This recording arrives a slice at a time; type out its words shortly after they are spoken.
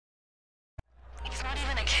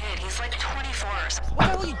He's like 24 or something. What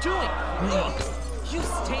the hell are you doing? You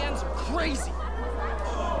stands are crazy.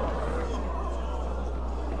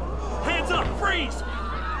 Hands up, freeze!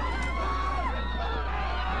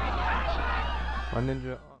 My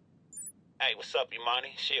ninja. Hey, what's up,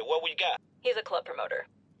 Imani? Shit, what we got? He's a club promoter.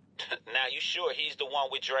 Now you sure he's the one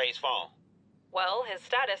with Dre's phone? Well, his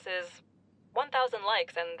status is 1,000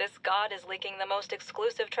 likes, and this god is leaking the most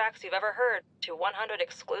exclusive tracks you've ever heard to 100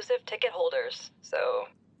 exclusive ticket holders. So...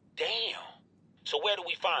 Damn. So where do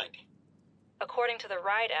we find him? According to the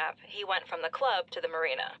Ride app, he went from the club to the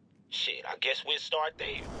marina. Shit, I guess we'll start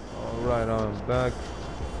there. Alright, I'm back.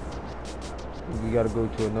 We gotta go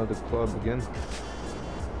to another club again.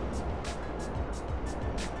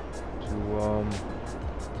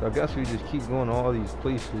 So I guess we just keep going to all these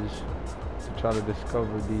places to try to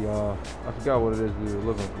discover the, I forgot what it is we were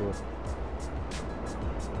looking for.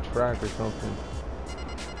 Track or something.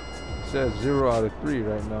 It says 0 out of 3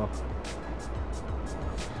 right now.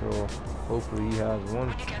 So hopefully he has one.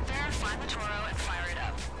 When you get there, find the Toro and fire it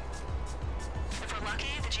up. If we're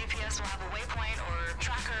lucky, the GPS will have a waypoint or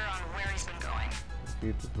tracker on where he's been going. See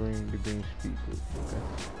if it bring the green speakers. Okay.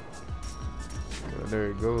 Well, there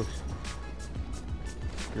it goes.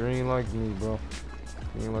 Green like me, bro.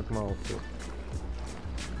 Green like my outfit.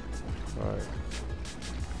 Alright.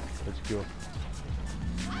 Let's go.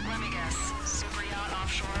 Let me guess. Super yacht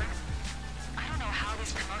offshore? I don't know how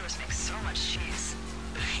these promoters make so much cheese.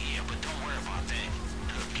 Yeah, but don't worry about that.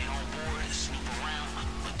 Get on board and snoop around,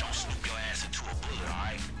 but don't snoop your ass into a bullet,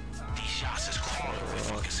 alright? These shots is crawling with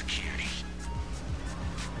fucking security.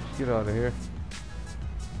 Let's get out of here.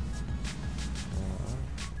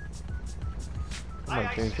 I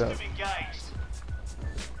might change that.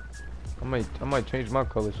 I might change my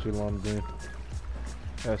colors to lime green.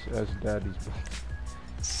 That's Daddy's boy.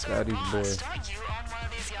 So, Daddy's boy. don't you own one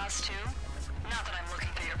of these yachts too? Not that I'm looking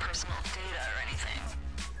through your personal data or anything.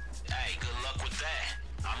 Hey, good luck with that.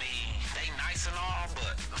 I mean, they nice and all,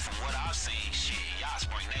 but from what I've seen, shit, yachts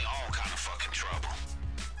bring they all kind of fucking trouble.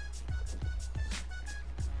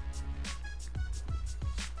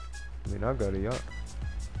 I mean, I got a yacht.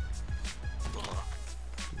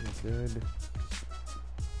 Good.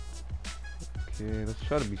 Okay, let's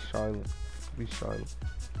try to be silent. Be silent.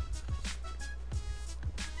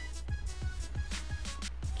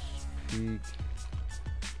 Speak.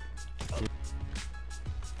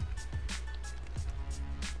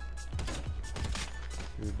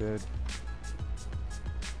 You're dead.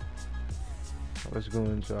 Let's go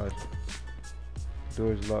inside.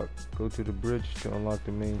 Door is locked. Go to the bridge to unlock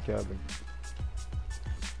the main cabin.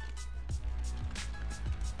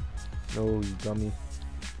 No, you dummy.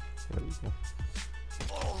 There we go.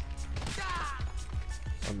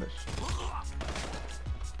 I missed.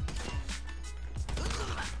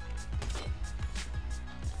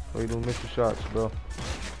 Oh, you don't miss your shots, bro.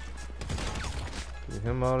 Get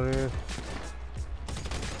him out of there.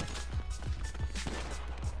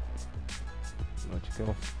 Let's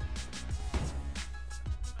go.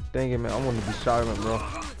 Dang it, man. I want to be silent, bro.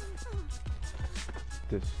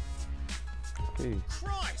 This. Okay.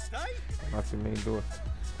 Lock the main door.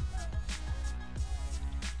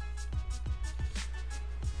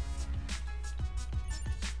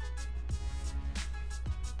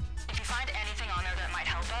 If you find anything on there that might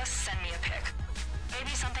help us, send me a pic.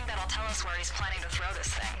 Maybe something that'll tell us where he's planning to throw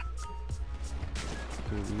this thing.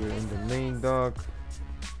 Okay, we're in the main dock.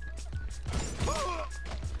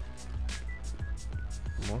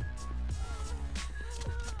 Come on.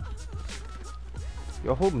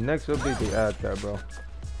 Yo, I hope next update they add that, bro.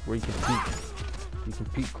 Where you can peek. You can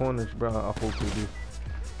peek corners, bro. I hope they do.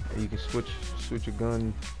 And you can switch your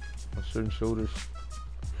gun on certain shoulders.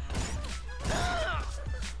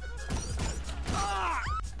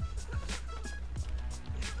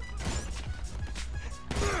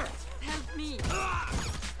 Help me!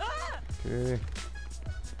 Okay.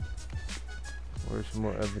 Where's some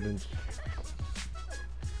more evidence?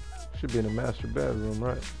 Should be in the master bedroom,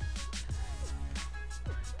 right?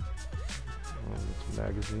 Oh, it's a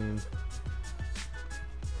magazine.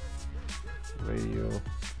 Radio.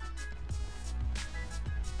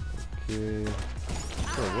 Okay.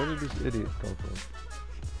 So where did this idiot come from?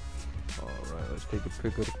 Alright, let's take a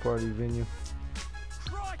pic of the party venue.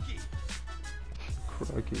 Crikey!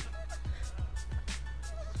 Crocky.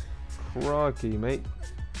 Crocky, mate.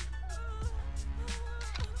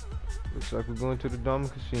 Looks like we're going to the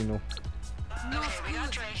Diamond Casino. Okay, we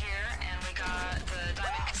got Dre here, and we got the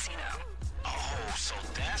Diamond Casino. Oh, so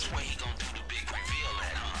that's where he gonna do the big reveal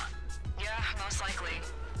at, huh? Yeah, most likely.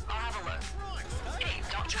 I'll have a look. Hey,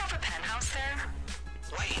 don't you have a penthouse there?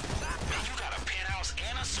 Wait, man, you got a penthouse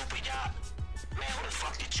and a super yacht? Man, who the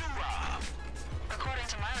fuck did you rob? According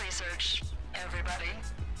to my research, everybody.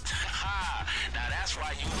 Ha! Now that's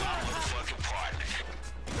why you my motherfucking partner.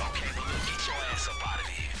 Okay, but look, get your ass up out of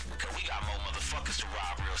here. Cause we got more motherfuckers to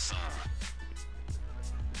rob real soon.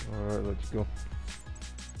 Alright, let's go.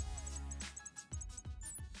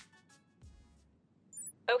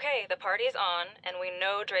 Okay, the party's on, and we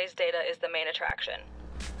know Dre's data is the main attraction.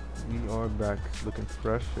 We are back, looking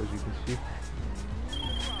fresh as you can see.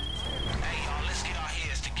 Hey y'all, let's get our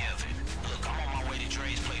heads together. Look, I'm on my way to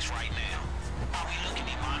Dre's place right now. How we looking,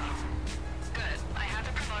 Imani? Good. I have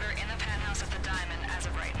the promoter in the penthouse at the Diamond as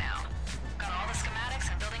of right now. Got all the schematics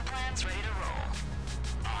and building plans ready to roll.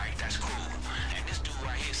 Alright, that's cool. And this dude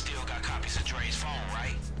right here still got copies of Dre's phone,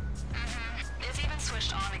 right? Mm-hmm. It's even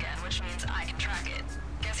switched on again, which means I can track it.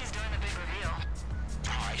 Guess he's doing the big reveal.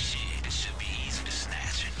 Alright, shit, this should be easy to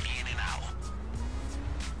snatch it in and out.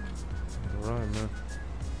 Alright, man.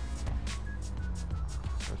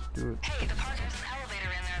 Let's do it. Hey, the park has an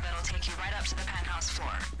elevator in there that'll take you right up to the penthouse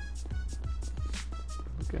floor.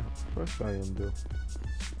 Look at how fresh I am, dude.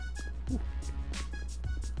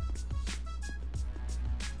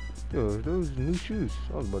 Yo, those new shoes.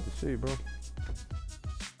 I was about to say, bro.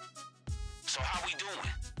 So how we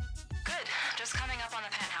doing? Good. Just coming up on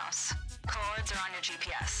the penthouse. Coords are on your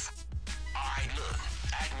GPS. Alright, look,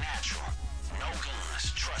 act natural. No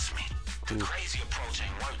guns, trust me. The Cool. crazy approach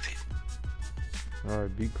ain't worth it.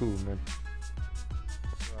 Alright, be cool, man.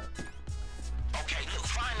 Okay, look,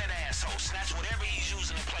 find that asshole. Snatch whatever he's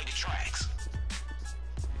using to play the tracks.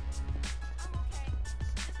 I'm okay.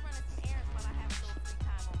 Just running some errands while I have a little free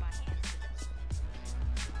time on my hands today.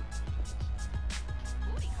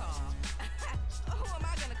 Booty call? Who am I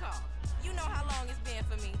gonna call? You know how long it's been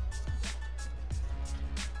for me.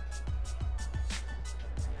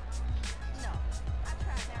 No, I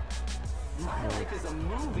tried that. My life is a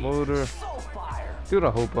movie. Motor. So fire. Dude, I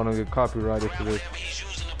hope I don't get copyrighted for this. Whatever he's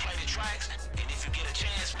using to play the tracks, and if you get a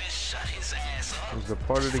chance, man, shut his ass up. It's a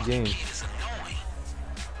part of the game. Kid is annoying.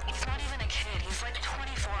 He's not even a kid. He's like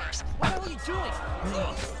 24 or something. What are you doing?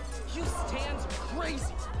 You stands are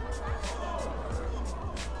crazy.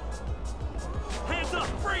 Hands up,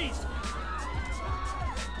 freeze!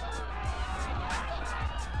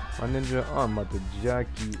 My ninja, I'm about to jack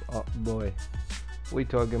you up, boy. Wait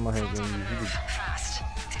till I get my hands on you. You just Fast.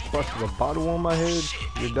 Did he busted a bottle on my head,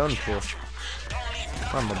 you're done for. Don't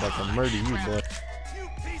leave I'm about to murder you, boy. You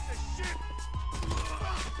piece of shit!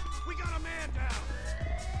 We got a man down!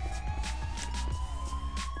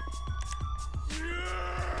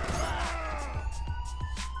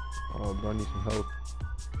 Oh, bro, I need some help.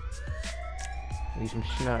 I need some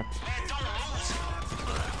snacks. Man, don't lose.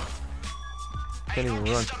 Can't even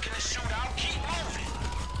Get run. stuck in the shootout, keep moving.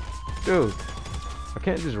 Dude, I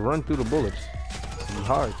can't just run through the bullets. It's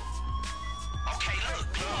hard. Okay, look,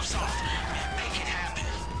 gloves off. Man, make it happen.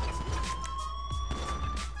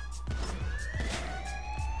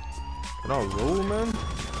 Can I roll, man?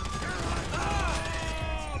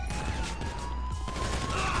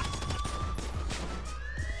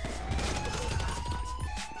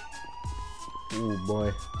 Ooh,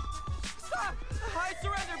 boy. Stop! I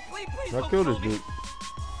surrender. Please, please I don't killed this kill me. dude.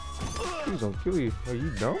 He's gonna kill you. Are you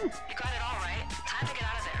dumb? You got it all right. Time to get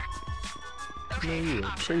out of there. Okay, Man, you are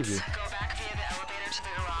options. crazy. Go back via the elevator to the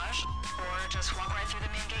garage, or just walk right through the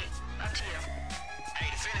main gate. Up to you. Hey,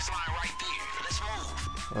 the finish line right there. Let's move.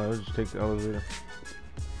 Alright, let's just take the elevator.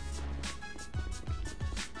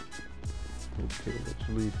 Okay, let's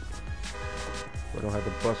leave. I don't have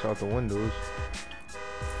to bust out the windows.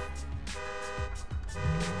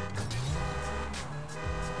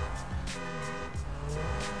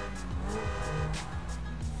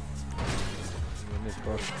 In this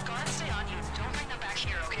bus. If guards stay on you, don't bring them back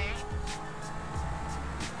here, okay?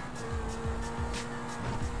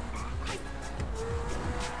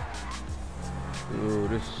 Dude,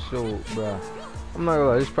 this is so, bruh. I'm not gonna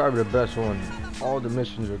lie, this is probably the best one. All the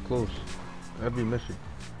missions are close. Every mission.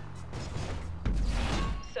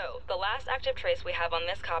 So, the last active trace we have on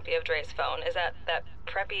this copy of Dre's phone is at that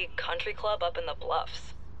preppy country club up in the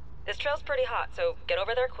Bluffs. This trail's pretty hot, so get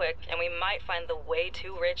over there quick, and we might find the way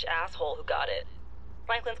too rich asshole who got it.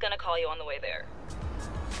 Franklin's gonna call you on the way there.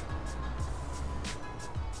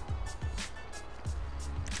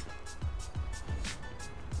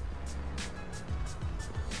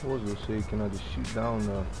 I was gonna say, can I just shoot down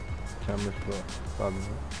the cameras, but probably not.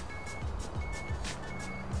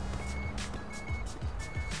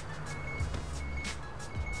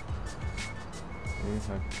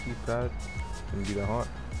 Okay, I keep that. Can be that hot.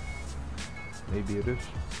 Maybe it is.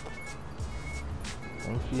 I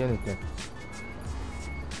don't see anything.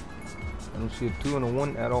 I don't see a 2 and a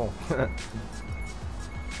 1 at all.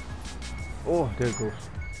 Oh, there it goes.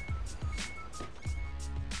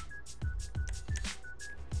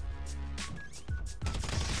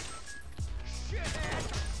 Shithead!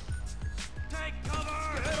 Take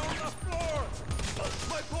cover! Head on the floor!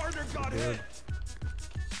 My partner got hit!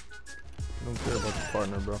 Don't care about the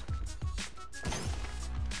partner, bro.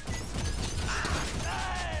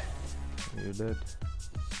 You're dead.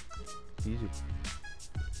 Easy.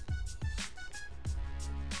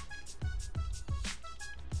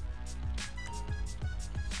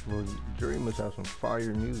 Well, Dre must have some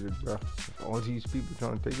fire music, bro. If all these people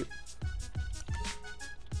trying to take it.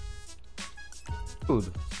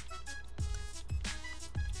 Dude.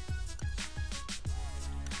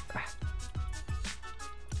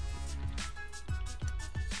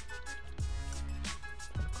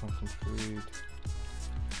 Concentrate.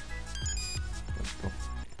 Let's go.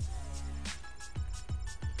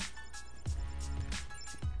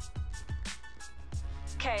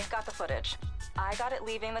 Okay, got the footage. I got it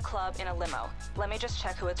leaving the club in a limo. Let me just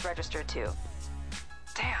check who it's registered to.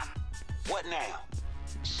 Damn. What now?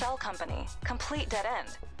 Shell company. Complete dead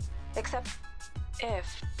end. Except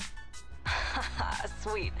if...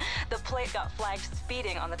 Sweet. The plate got flagged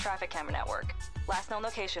speeding on the traffic camera network. Last known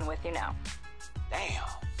location with you now. Damn,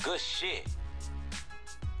 good shit.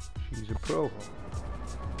 She's a pro. Is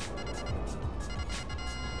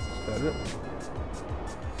that it?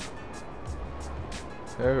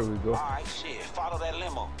 There we go. Alright, shit, follow that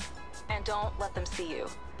limo. And don't let them see you.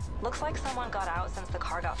 Looks like someone got out since the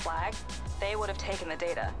car got flagged. They would have taken the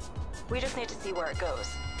data. We just need to see where it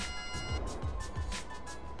goes.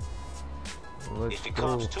 Let's If it go.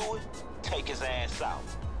 comes to it, take his ass out.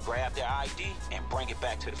 Grab their ID and bring it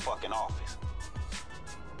back to the fucking office.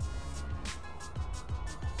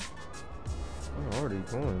 They're already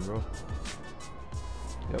going, bro.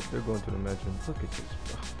 Yep, they're going to the mansion. Look at this,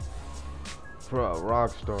 bro. Bro,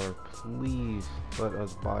 Rockstar, please let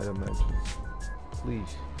us buy the mansion.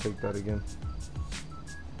 Please take that again.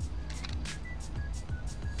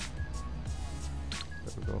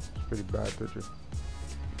 There we go. It's a pretty bad picture.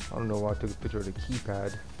 I don't know why I took a picture of the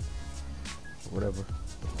keypad. Whatever.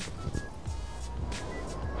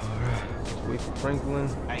 Alright, let's wait for Franklin.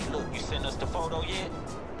 Hey, look, you sent us the photo yet?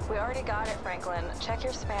 We already got it, Franklin. Check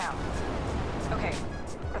your spam. Okay,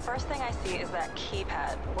 the first thing I see is that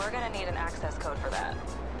keypad. We're gonna need an access code for that.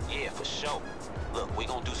 Yeah, for sure. Look, we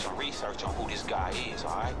gonna do some research on who this guy is,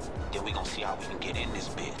 alright? Then we gonna see how we can get in this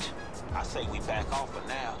bitch. I say we back off for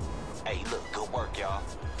now. Hey, look, good work, y'all.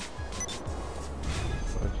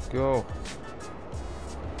 Let's go.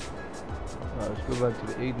 Alright, let's go back to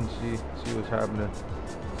the agency, see what's happening.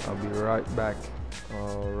 I'll be right back.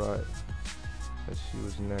 Alright. Let's see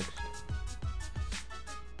what's next.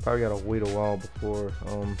 Probably gotta wait a while before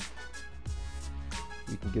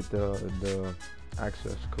we can get the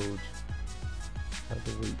access codes. Have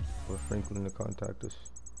to wait for Franklin to contact us.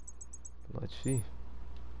 Let's see.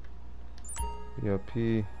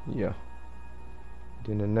 ERP, yeah.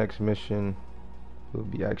 Then the next mission we'll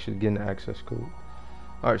be actually getting the access code.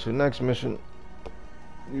 Alright, so next mission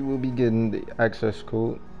we will be getting the access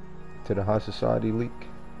code to the High Society leak.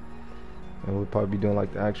 And we'll probably be doing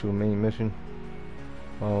like the actual main mission.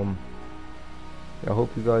 I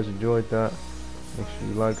hope you guys enjoyed that. Make sure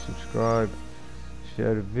you like, subscribe,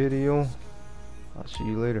 share the video. I'll see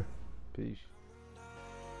you later. Peace.